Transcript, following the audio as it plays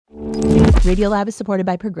Radiolab is supported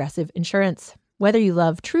by Progressive Insurance. Whether you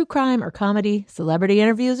love true crime or comedy, celebrity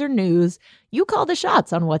interviews or news, you call the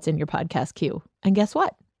shots on what's in your podcast queue. And guess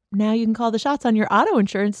what? Now you can call the shots on your auto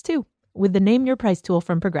insurance too with the Name Your Price tool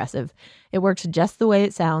from Progressive. It works just the way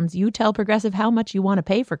it sounds. You tell Progressive how much you want to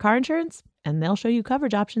pay for car insurance, and they'll show you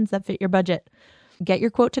coverage options that fit your budget. Get your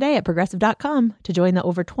quote today at Progressive.com to join the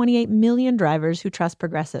over 28 million drivers who trust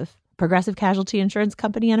Progressive. Progressive Casualty Insurance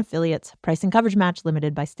Company and Affiliates. Price and coverage match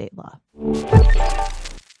limited by state law.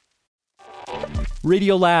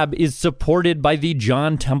 Radiolab is supported by the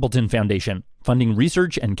John Templeton Foundation, funding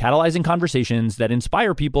research and catalyzing conversations that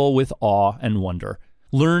inspire people with awe and wonder.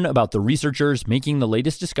 Learn about the researchers making the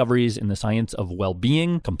latest discoveries in the science of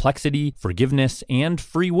well-being, complexity, forgiveness, and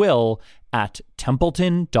free will at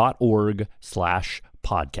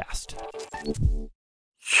templeton.org/podcast.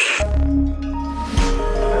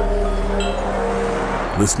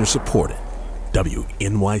 Listener supported.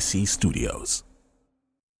 WNYC Studios.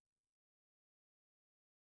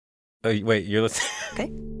 Oh, wait, you're listening?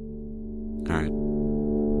 Okay. All right.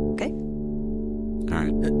 Okay. All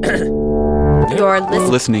right. You're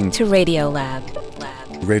Listening to Radiolab.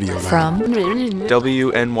 Radio Lab. From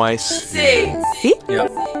WNYC. See? Yeah.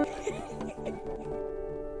 Oh,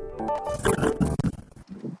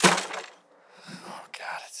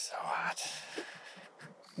 God, it's so hot.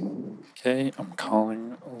 Okay, I'm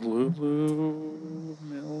calling Lulu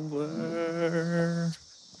Miller.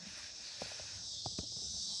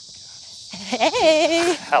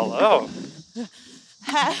 Hey, Hello.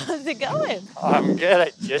 how's it going? I'm good.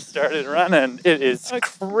 I just started running. It is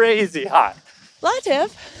crazy hot.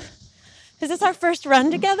 Latif, is this our first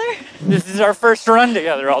run together? This is our first run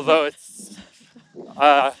together, although it's,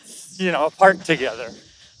 apart together.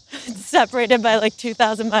 Separated by like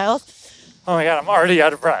 2,000 miles. Oh my God, I'm already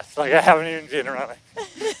out of breath. Like, I haven't even been running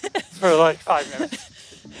for like 5 minutes.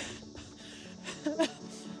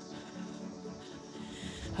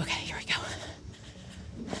 Okay, here we go.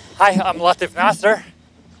 Hi, I'm Latif Nasser.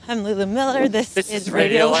 I'm Lulu Miller. This is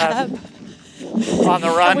Radiolab. Radiolab. On the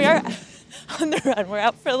run. We are on the run. We're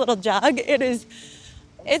out for a little jog. It's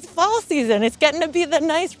fall season. It's getting to be the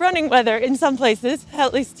nice running weather in some places,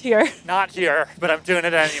 at least here. Not here, but I'm doing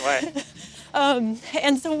it anyway.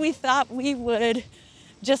 And so we thought we would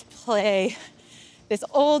just play this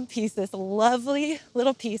old piece, this lovely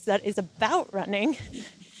little piece that is about running.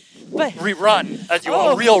 But Rerun, as you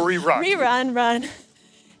will, real rerun. Run.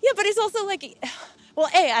 Yeah, but it's also like, well,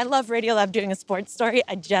 I love Radiolab doing a sports story.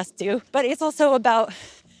 I just do. But it's also about,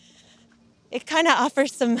 it kind of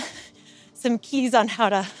offers some keys on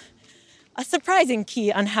a surprising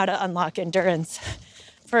key on how to unlock endurance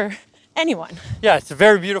for anyone. Yeah, it's a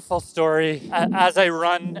very beautiful story. As I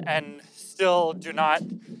run and still do not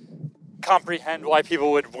comprehend why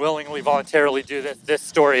people would willingly, voluntarily do this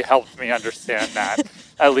story helped me understand that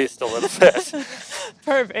at least a little bit.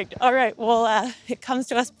 Perfect. All right. Well, it comes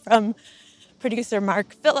to us from producer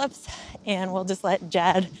Mark Phillips, and we'll just let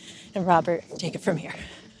Jad and Robert take it from here.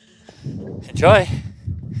 Enjoy.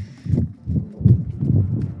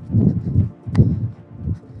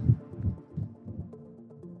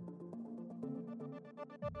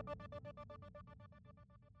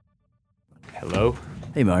 Hello.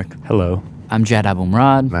 Hey, Mark. Hello. I'm Jad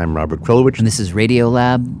Abumrad, I'm Robert Krulowicz. and this is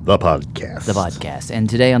Radiolab, The podcast. the podcast. And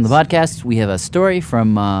today on the podcast, we have a story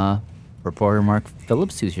from reporter Mark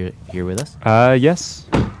Phillips, who's here with us. Yes.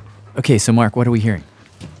 Okay, so Mark, what are we hearing?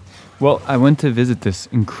 Well, I went to visit this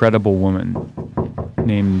incredible woman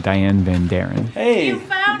named Diane Van Daren. Hey. You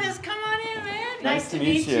found us. Come on in, man. Nice to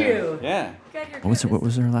meet you. Yeah. What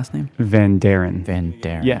was her last name? Van Daren. Van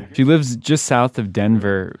Daren. Yeah, she lives just south of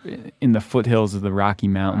Denver in the foothills of the Rocky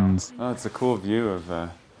Mountains. Oh, it's a cool view of,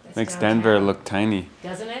 makes Denver look tiny.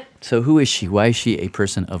 Doesn't it? So who is she? Why is she a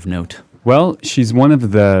person of note? Well, she's one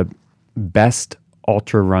of the best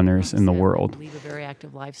ultra runners in the world.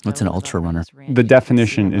 What's an ultra runner? The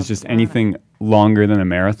definition is just anything longer than a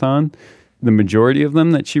marathon. The majority of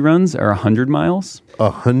them that she runs are 100 miles.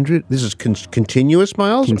 100? This is continuous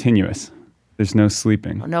miles? Continuous. There's no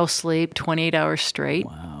sleeping. No sleep, 28 hours straight.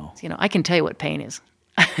 Wow. You know, I can tell you what pain is.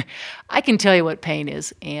 I can tell you what pain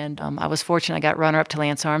is. And I was fortunate. I got runner-up to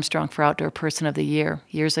Lance Armstrong for Outdoor Person of the Year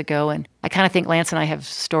years ago. And I kind of think Lance and I have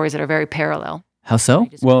stories that are very parallel. How so?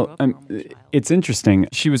 Well, it's interesting.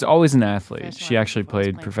 She was always an athlete. She actually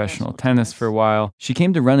played professional tennis for a while. She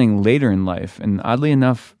came to running later in life. And oddly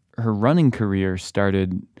enough, her running career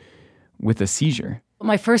started with a seizure.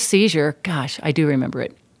 My first seizure, gosh, I do remember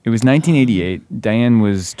it. It was 1988. Diane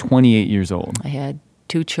was 28 years old. I had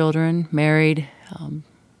 2 children, married.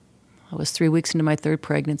 I was 3 weeks into my 3rd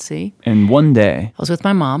pregnancy. And one day, I was with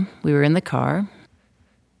my mom. We were in the car.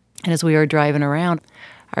 And as we were driving around,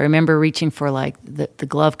 I remember reaching for like the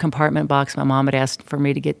glove compartment box. My mom had asked for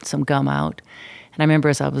me to get some gum out. And I remember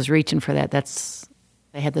as I was reaching for that,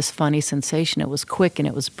 I had this funny sensation. It was quick and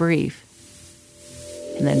it was brief.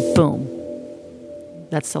 And then boom.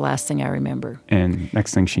 That's the last thing I remember. And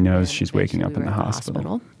next thing she knows, she's waking up in the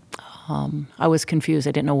hospital. I was confused.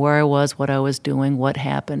 I didn't know where I was, what I was doing, what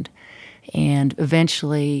happened. And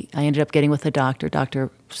eventually, I ended up getting with a doctor,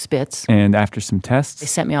 Dr. Spitz. And after some They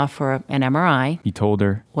tests, sent me off for an MRI. he told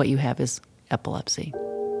her, What you have is epilepsy.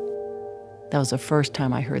 That was the first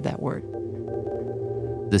time I heard that word.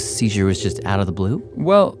 The seizure was just out of the blue?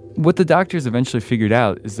 well, what the doctors eventually figured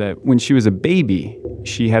out is that when she was a baby,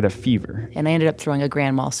 she had a fever. And I ended up throwing a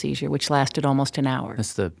grand mal seizure, which lasted almost an hour.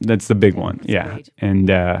 That's the That's the big one, yeah. And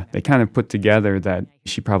they kind of put together that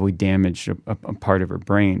she probably damaged a part of her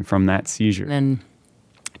brain from that seizure. And then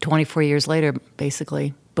 24 years later,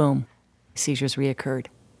 basically, boom, seizures reoccurred.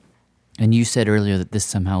 And you said earlier that this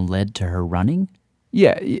somehow led to her running?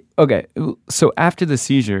 Yeah, okay. So after the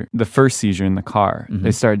seizure, the first seizure in the car,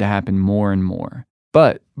 they started to happen more and more.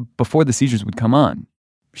 But before the seizures would come on,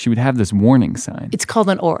 she would have this warning sign. It's called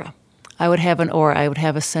an aura. I would have an aura. I would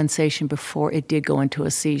have a sensation before it did go into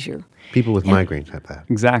a seizure. People with migraines have that.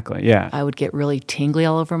 Exactly, yeah. I would get really tingly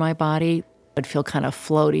all over my body. I'd feel kind of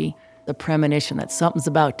floaty, the premonition that something's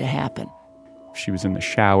about to happen. If she was in the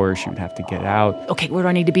shower, she would have to get out. Okay, where do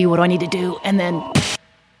I need to be? What do I need to do? And then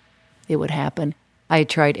it would happen. I had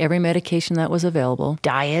tried every medication that was available,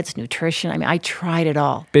 diets, nutrition. I mean, I tried it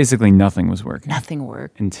all. Basically, nothing was working. Nothing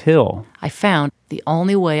worked. Until I found the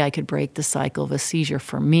only way I could break the cycle of a seizure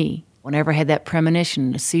for me, whenever I had that premonition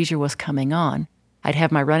and a seizure was coming on, I'd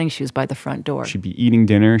have my running shoes by the front door. she'd be eating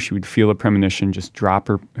dinner, she would feel a premonition, just drop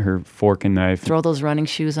her fork and knife. Throw those running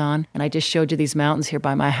shoes on, and I just showed you these mountains here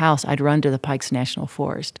by my house. I'd run to the Pikes National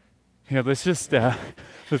Forest. Yeah, let's just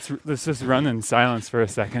run in silence for a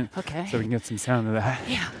second. Okay. So we can get some sound of that.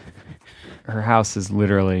 Yeah. Her house is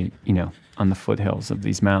literally, on the foothills of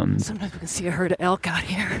these mountains. Sometimes we can see a herd of elk out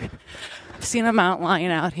here. I've seen a mountain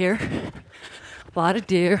lion out here. A lot of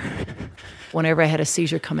deer. Whenever I had a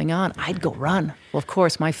seizure coming on, I'd go run. Well, of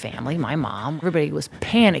course, my family, my mom, everybody was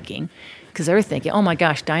panicking because they were thinking, oh my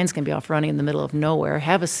gosh, Diane's going to be off running in the middle of nowhere,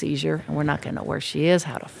 have a seizure, and we're not going to know where she is,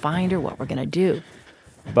 how to find her, what we're going to do.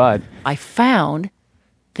 But I found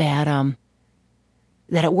that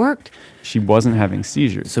it worked. she wasn't having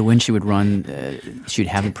seizures. So when she would run, she would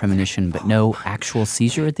have a premonition, but no actual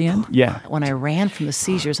seizure at the end? Yeah. When I ran from the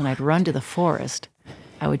seizures and I'd run to the forest,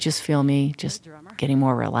 I would just feel me just getting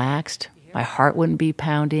more relaxed. My heart wouldn't be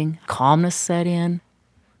pounding. Calmness set in.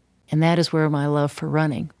 And that is where my love for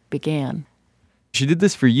running began. She did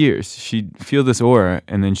this for years. She'd feel this aura,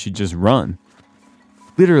 and then she'd just run.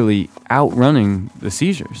 Literally outrunning the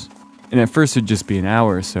seizures. And at first it'd just be an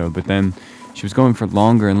hour or so, but then she was going for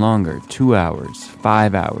longer and longer. 2 hours,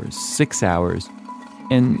 5 hours, 6 hours.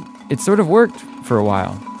 And it sort of worked for a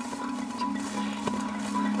while.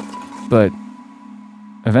 But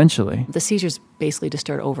eventually, The seizures basically just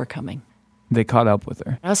started overcoming. they caught up with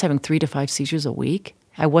her. I was having 3 to 5 seizures a week.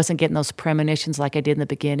 I wasn't getting those premonitions like I did in the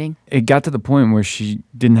beginning. It got to the point where she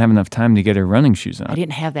didn't have enough time to get her running shoes I on.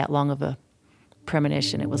 didn't have that long of a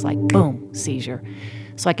premonition. It was like, boom, seizure.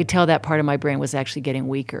 So I could tell that part of my brain was actually getting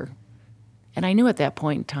weaker. And I knew at that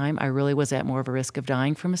point in time I really was at more of a risk of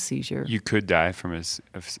dying from a seizure. You could die from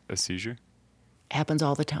a seizure? Happens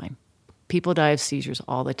all the time. People die of seizures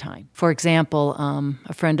all the time. For example,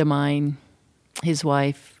 a friend of mine, his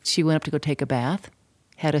wife, she went up to go take a bath,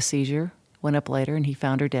 had a seizure, went up later, and he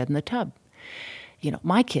found her dead in the tub.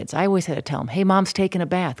 My kids, I always had to tell them, hey, mom's taking a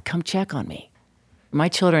bath, come check on me. My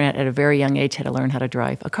children at a very young age had to learn how to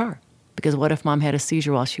drive a car, because what if mom had a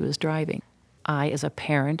seizure while she was driving? I, as a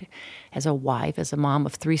parent, as a wife, as a mom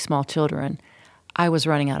of 3 small children, I was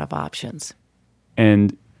running out of options.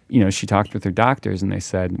 And, she talked with her doctors and they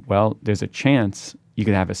said, well, there's a chance you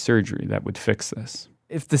could have a surgery that would fix this.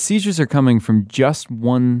 If the seizures are coming from just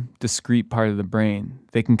one discrete part of the brain,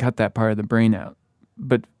 they can cut that part of the brain out.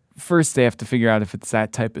 But first they have to figure out if it's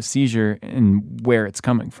that type of seizure and where it's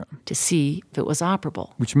coming from. To see if it was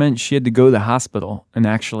operable. Which meant she had to go to the hospital and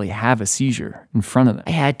actually have a seizure in front of them.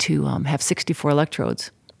 I had to have 64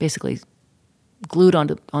 electrodes basically glued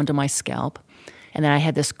onto my scalp. And then I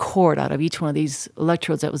had this cord out of each one of these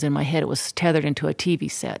electrodes that was in my head. It was tethered into a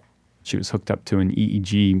TV set. She was hooked up to an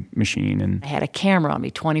EEG machine. And I had a camera on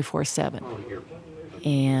me 24/7.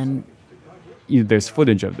 And there's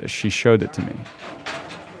footage of this. She showed it to me.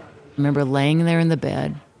 I remember laying there in the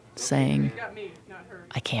bed saying,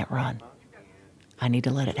 I can't run. I need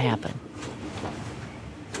to let it happen.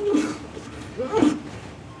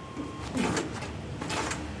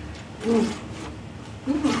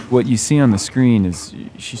 What you see on the screen is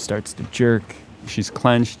she starts to jerk. She's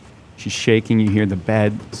clenched. She's shaking. You hear the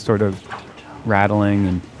bed sort of rattling,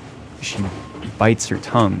 and she bites her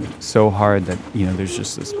tongue so hard that, there's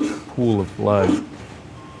just this pool of blood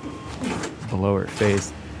below her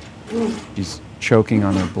face. She's choking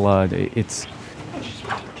on her blood. It's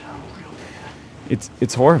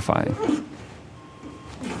horrifying.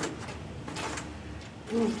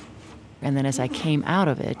 And then as I came out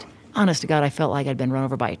of it, honest to God, I felt like I'd been run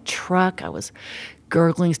over by a truck. I was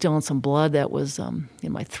gurgling still in some blood that was in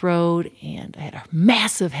my throat, and I had a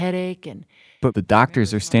massive headache. But the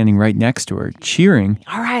doctors are standing right next to her, cheering.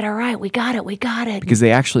 All right, we got it. Because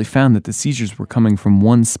they actually found that the seizures were coming from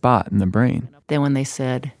one spot in the brain. Then when they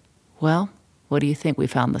said, well, what do you think? We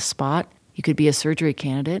found the spot. You could be a surgery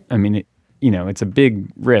candidate. I mean, it's a big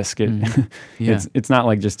risk. It's not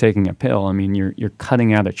like just taking a pill. I mean, you're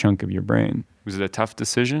cutting out a chunk of your brain. Was it a tough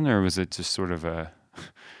decision, or was it just sort of a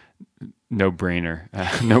no-brainer?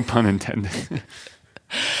 No pun intended.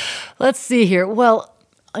 Let's see here. Well,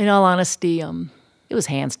 in all honesty, it was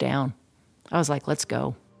hands down. I was like, let's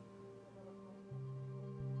go.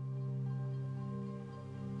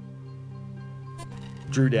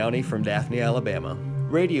 Drew Downey from Daphne, Alabama.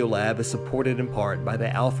 Radiolab is supported in part by the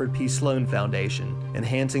Alfred P. Sloan Foundation,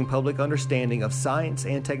 enhancing public understanding of science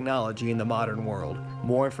and technology in the modern world.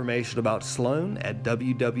 More information about Sloan at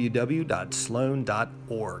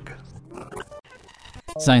www.sloan.org.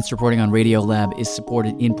 Science reporting on Radiolab is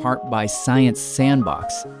supported in part by Science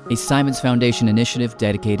Sandbox, a Simons Foundation initiative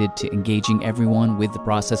dedicated to engaging everyone with the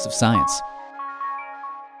process of science.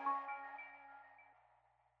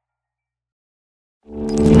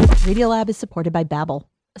 Radiolab is supported by Babbel.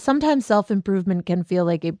 Sometimes self-improvement can feel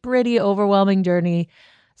like a pretty overwhelming journey.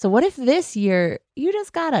 So what if this year you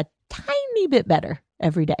just got a tiny bit better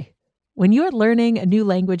every day? When you're learning a new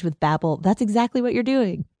language with Babbel, that's exactly what you're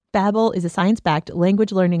doing. Babbel is a science-backed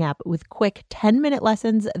language learning app with quick 10-minute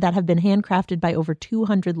lessons that have been handcrafted by over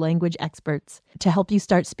 200 language experts to help you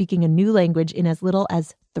start speaking a new language in as little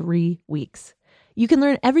as 3 weeks. You can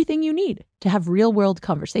learn everything you need to have real-world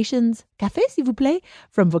conversations, café s'il vous plaît,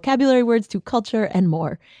 from vocabulary words to culture and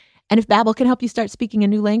more. And if Babbel can help you start speaking a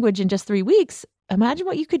new language in just 3 weeks, imagine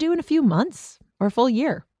what you could do in a few months or a full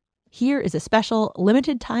year. Here is a special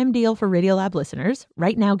limited time deal for Radiolab listeners.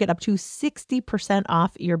 Right now, get up to 60%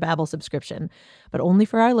 off your Babbel subscription, but only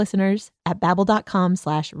for our listeners at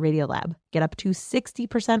babbel.com/Radiolab. Get up to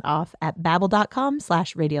 60% off at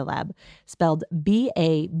babbel.com/Radiolab, spelled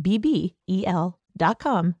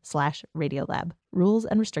BABBEL.com/Radiolab. Rules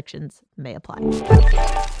and restrictions may apply.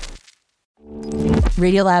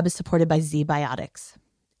 Radiolab is supported by ZBiotics.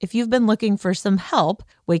 If you've been looking for some help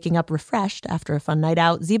waking up refreshed after a fun night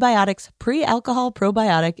out, ZBiotics Pre-Alcohol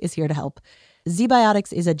Probiotic is here to help.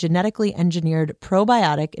 ZBiotics is a genetically engineered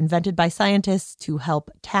probiotic invented by scientists to help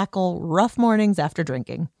tackle rough mornings after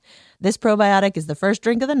drinking. This probiotic is the first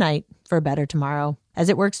drink of the night for a better tomorrow, as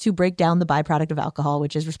it works to break down the byproduct of alcohol,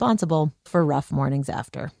 which is responsible for rough mornings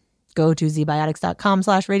after. Go to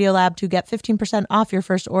zbiotics.com/Radiolab to get 15% off your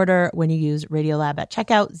first order when you use Radiolab at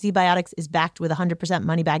checkout. ZBiotics is backed with a 100%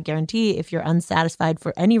 money-back guarantee. If you're unsatisfied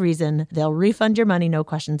for any reason, they'll refund your money, no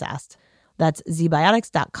questions asked. That's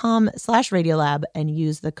zbiotics.com/Radiolab and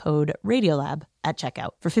use the code Radiolab at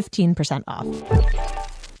checkout for 15% off.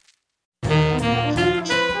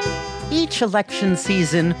 Each election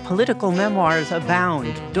season, political memoirs abound,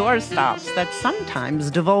 doorstops that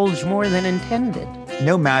sometimes divulge more than intended.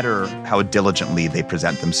 No matter how diligently they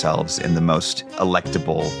present themselves in the most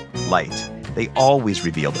electable light, they always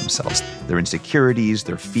reveal themselves, their insecurities,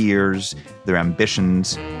 their fears, their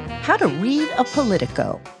ambitions. How to read a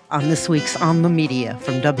Politico on this week's On the Media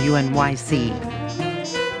from WNYC.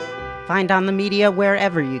 Find On the Media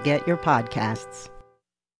wherever you get your podcasts.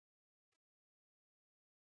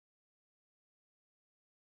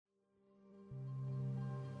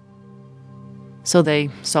 So they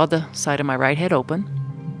sawed the side of my right head open.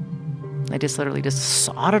 They just literally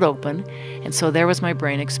sawed it open. And so there was my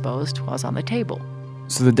brain exposed while I was on the table.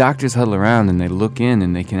 So the doctors huddle around and they look in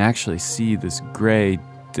and they can actually see this gray,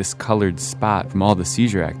 discolored spot from all the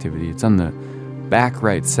seizure activity. It's on the back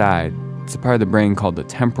right side. It's a part of the brain called the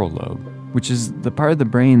temporal lobe, which is the part of the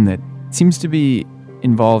brain that seems to be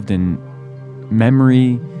involved in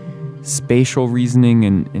memory, spatial reasoning,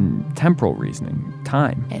 and temporal reasoning,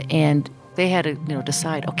 time. And they had to,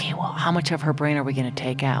 decide, okay, well, how much of her brain are we going to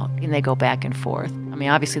take out? And they go back and forth. I mean,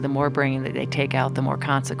 obviously, the more brain that they take out, the more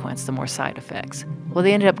consequence, the more side effects. Well,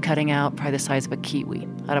 they ended up cutting out probably the size of a kiwi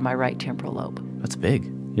out of my right temporal lobe. That's big.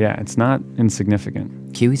 Yeah, it's not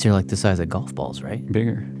insignificant. Kiwis are like the size of golf balls, right?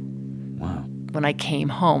 Bigger. Wow. When I came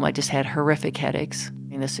home, I just had horrific headaches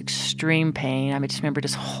and this extreme pain. I just remember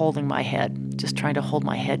just holding my head, just trying to hold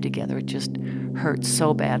my head together. It just hurt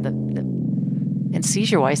so bad. And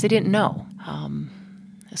seizure-wise, they didn't know.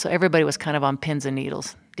 So everybody was kind of on pins and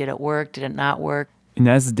needles. Did it work? Did it not work? And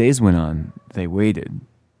as the days went on, they waited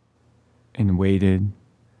and waited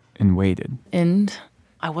and waited. And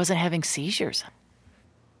I wasn't having seizures.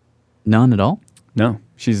 None at all? No,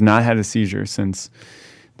 she's not had a seizure since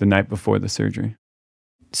the night before the surgery.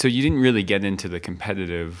 So you didn't really get into the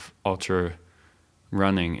competitive ultra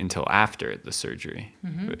running until after the surgery.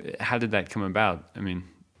 Mm-hmm. How did that come about? I mean,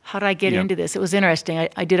 how did I get into this? It was interesting.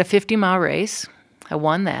 I did a 50-mile race. I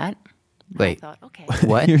won that. Wait, I thought, okay.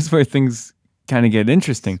 What? Here's where things kind of get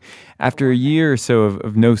interesting. After a year or so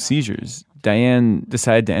of no seizures, Diane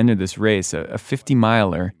decided to enter this race, a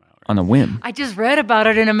 50-miler, on a whim. I just read about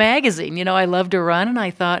it in a magazine. You know, I love to run, and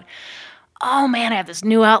I thought, oh, man, I have this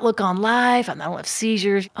new outlook on life. I don't have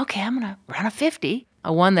seizures. Okay, I'm going to run a 50.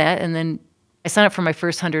 I won that, and then I signed up for my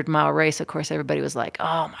first 100-mile race. Of course, everybody was like,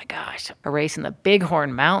 oh, my gosh, a race in the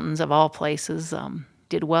Bighorn Mountains, of all places.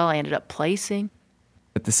 Did well. I ended up placing.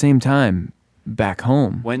 At the same time, back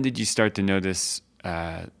home, when did you start to notice,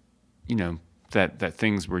 that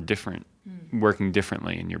things were different, working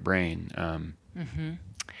differently in your brain?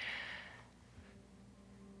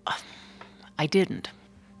 I didn't.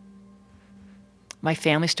 My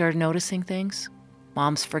family started noticing things.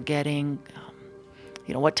 Mom's forgetting,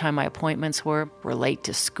 what time my appointments were. We're late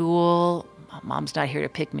to school. Mom's not here to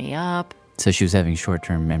pick me up. So she was having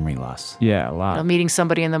short-term memory loss. Yeah, a lot. Meeting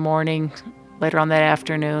somebody in the morning, later on that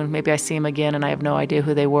afternoon, maybe I see them again and I have no idea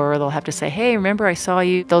who they were. They'll have to say, hey, remember I saw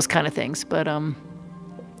you? Those kind of things. But,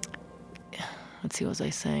 let's see, what was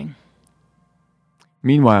I saying?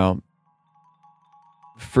 Meanwhile,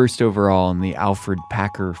 first overall in the Alfred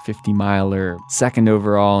Packer 50-miler, second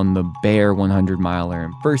overall in the Bear 100-miler,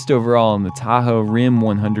 and first overall in the Tahoe Rim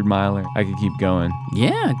 100-miler. I could keep going.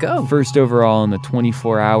 Yeah, go. First overall in the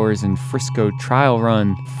 24 Hours in Frisco Trial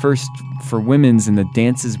Run. First for women's in the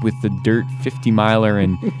Dances with the Dirt 50-miler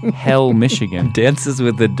in Hell, Michigan. Dances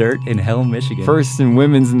with the Dirt in Hell, Michigan. First in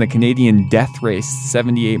women's in the Canadian Death Race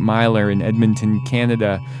 78-miler in Edmonton,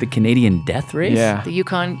 Canada. The Canadian Death Race? Yeah. The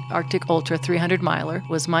Yukon Arctic Ultra 300-miler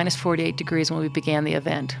was minus 48 degrees when we began the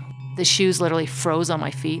event. The shoes literally froze on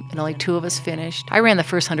my feet, and only 2 of us finished. I ran the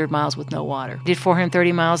first 100 miles with no water. Did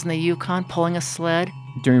 430 miles in the Yukon, pulling a sled.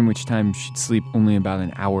 During which time she'd sleep only about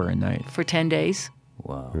an hour a night. For 10 days.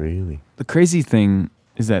 Wow. Really? The crazy thing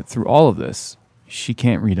is that through all of this, she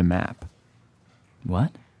can't read a map.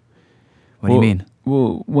 What? What do you mean?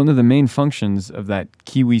 Well, one of the main functions of that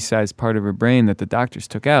kiwi-sized part of her brain that the doctors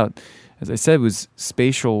took out, as I said, was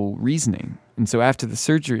spatial reasoning. And so after the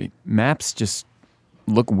surgery, maps just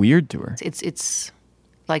look weird to her. It's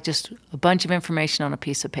like just a bunch of information on a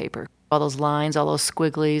piece of paper. All those lines, all those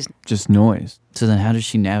squigglies. Just noise. So then how does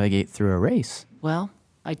she navigate through a race? Well,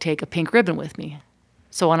 I take a pink ribbon with me.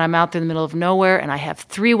 So when I'm out there in the middle of nowhere and I have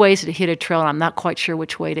 3 ways to hit a trail and I'm not quite sure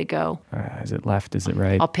which way to go. Is it left? Is it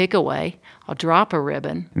right? I'll pick a way. I'll drop a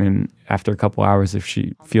ribbon. And then after a couple hours, if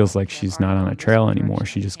she feels like she's not on a trail anymore,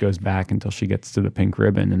 she just goes back until she gets to the pink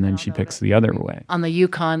ribbon, and then she picks the other way. On the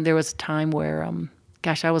Yukon, there was a time where,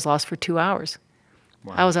 I was lost for 2 hours.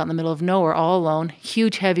 Wow. I was out in the middle of nowhere all alone,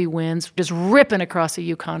 huge heavy winds, just ripping across the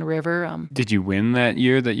Yukon River. Did you win that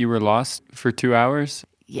year that you were lost for 2 hours?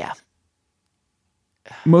 Yeah.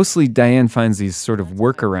 Mostly Diane finds these sort of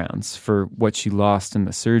workarounds for what she lost in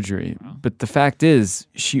the surgery. But the fact is,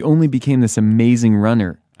 she only became this amazing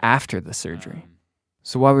runner after the surgery.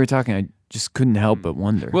 So while we were talking, I just couldn't help but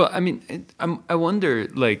wonder. Well, I mean, I wonder,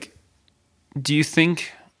 do you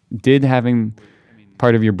think... Did having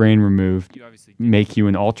part of your brain removed make you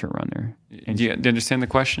an ultra runner? Do you understand the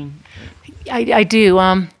question? I do.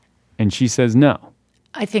 And she says no.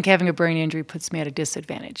 I think having a brain injury puts me at a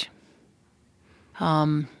disadvantage.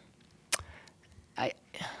 Let's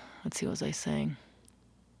see, what was I saying?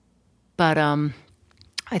 But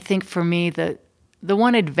I think for me, the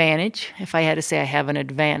one advantage, if I had to say I have an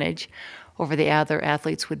advantage over the other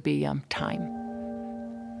athletes, would be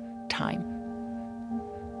time. Time.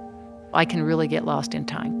 I can really get lost in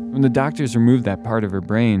time. When the doctors removed that part of her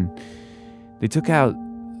brain, they took out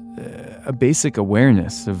a basic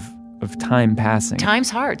awareness of time passing.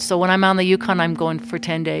 Time's hard. So when I'm on the Yukon, I'm going for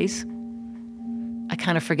 10 days. I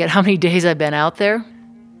kind of forget how many days I've been out there.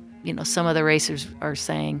 Some of the racers are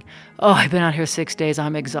saying, oh, I've been out here 6 days,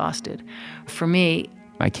 I'm exhausted. For me,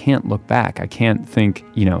 I can't look back. I can't think,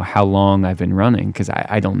 how long I've been running, because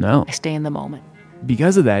I don't know. I stay in the moment.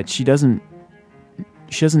 Because of that, she doesn't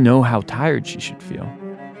know how tired she should feel.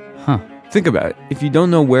 Huh. Think about it. If you don't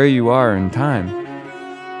know where you are in time,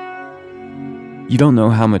 you don't know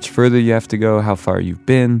how much further you have to go, how far you've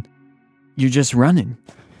been. You're just running.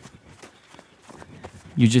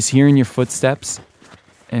 You're just hearing your footsteps,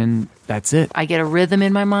 and that's it. I get a rhythm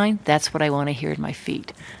in my mind. That's what I want to hear in my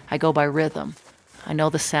feet. I go by rhythm. I know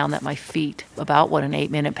the sound that my feet, about what an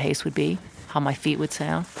 8-minute pace would be, how my feet would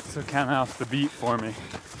sound. So count off the beat for me.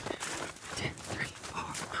 2, 3, 4,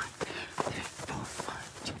 1, 2, 3, 4, 1,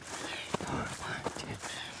 2, 3, 4, 1, 2.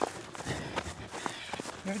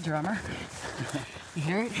 You're a drummer. You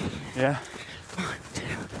hear it? Yeah. 1, 2,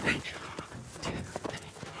 3, 4, 2, 3,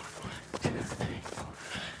 4, 1, 2, 3, 4.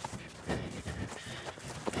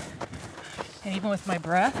 And even with my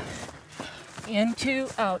breath, in, 2,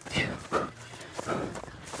 out.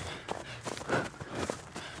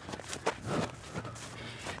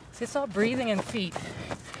 See, it's all breathing and feet.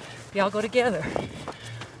 They all go together.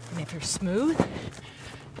 And if you're smooth,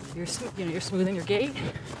 you're smoothing your gait,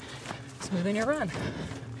 smoothing your run.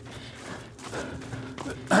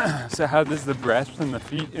 So how does the breath and the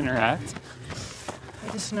feet interact?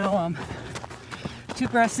 I just know 2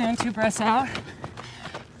 breaths in, 2 breaths out.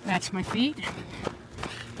 Match my feet.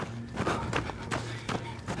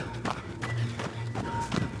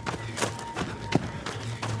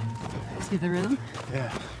 See the rhythm?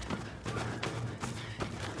 Yeah.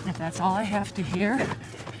 If that's all I have to hear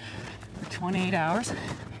for 28 hours,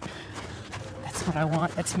 that's what I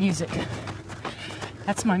want. That's music.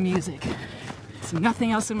 That's my music. There's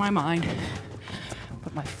nothing else in my mind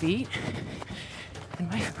but my feet and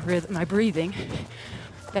my breathing.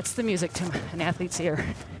 That's the music to an athlete's ear.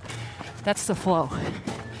 That's the flow.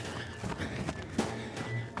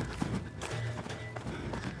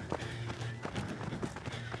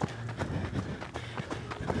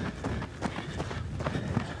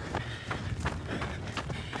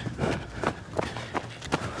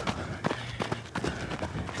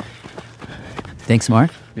 Thanks, Mark.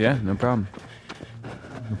 Yeah, no problem.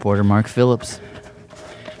 Reporter Mark Phillips.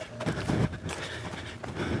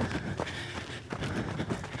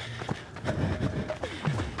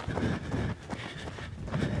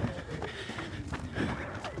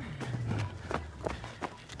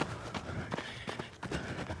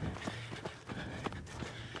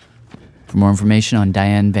 For more information on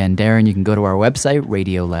Diane Van Daren, you can go to our website,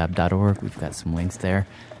 radiolab.org. We've got some links there.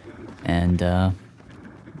 And I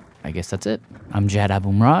guess that's it. I'm Jad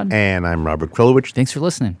Abumrad. And I'm Robert Krulowicz. Thanks for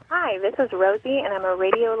listening. Hi, this is Rosie, and I'm a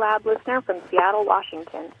Radiolab listener from Seattle,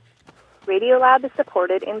 Washington. Radiolab is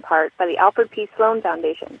supported in part by the Alfred P. Sloan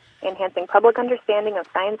Foundation, enhancing public understanding of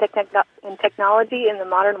science and technology in the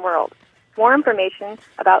modern world. More information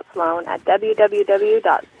about Sloan at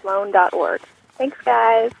www.sloan.org. Thanks,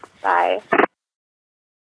 guys. Bye.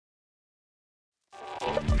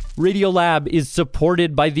 Radiolab is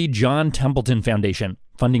supported by the John Templeton Foundation,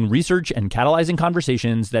 funding research and catalyzing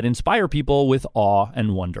conversations that inspire people with awe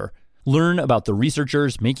and wonder. Learn about the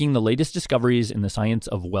researchers making the latest discoveries in the science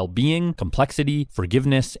of well-being, complexity,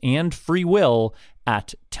 forgiveness, and free will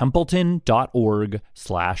at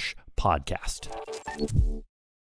templeton.org/podcast.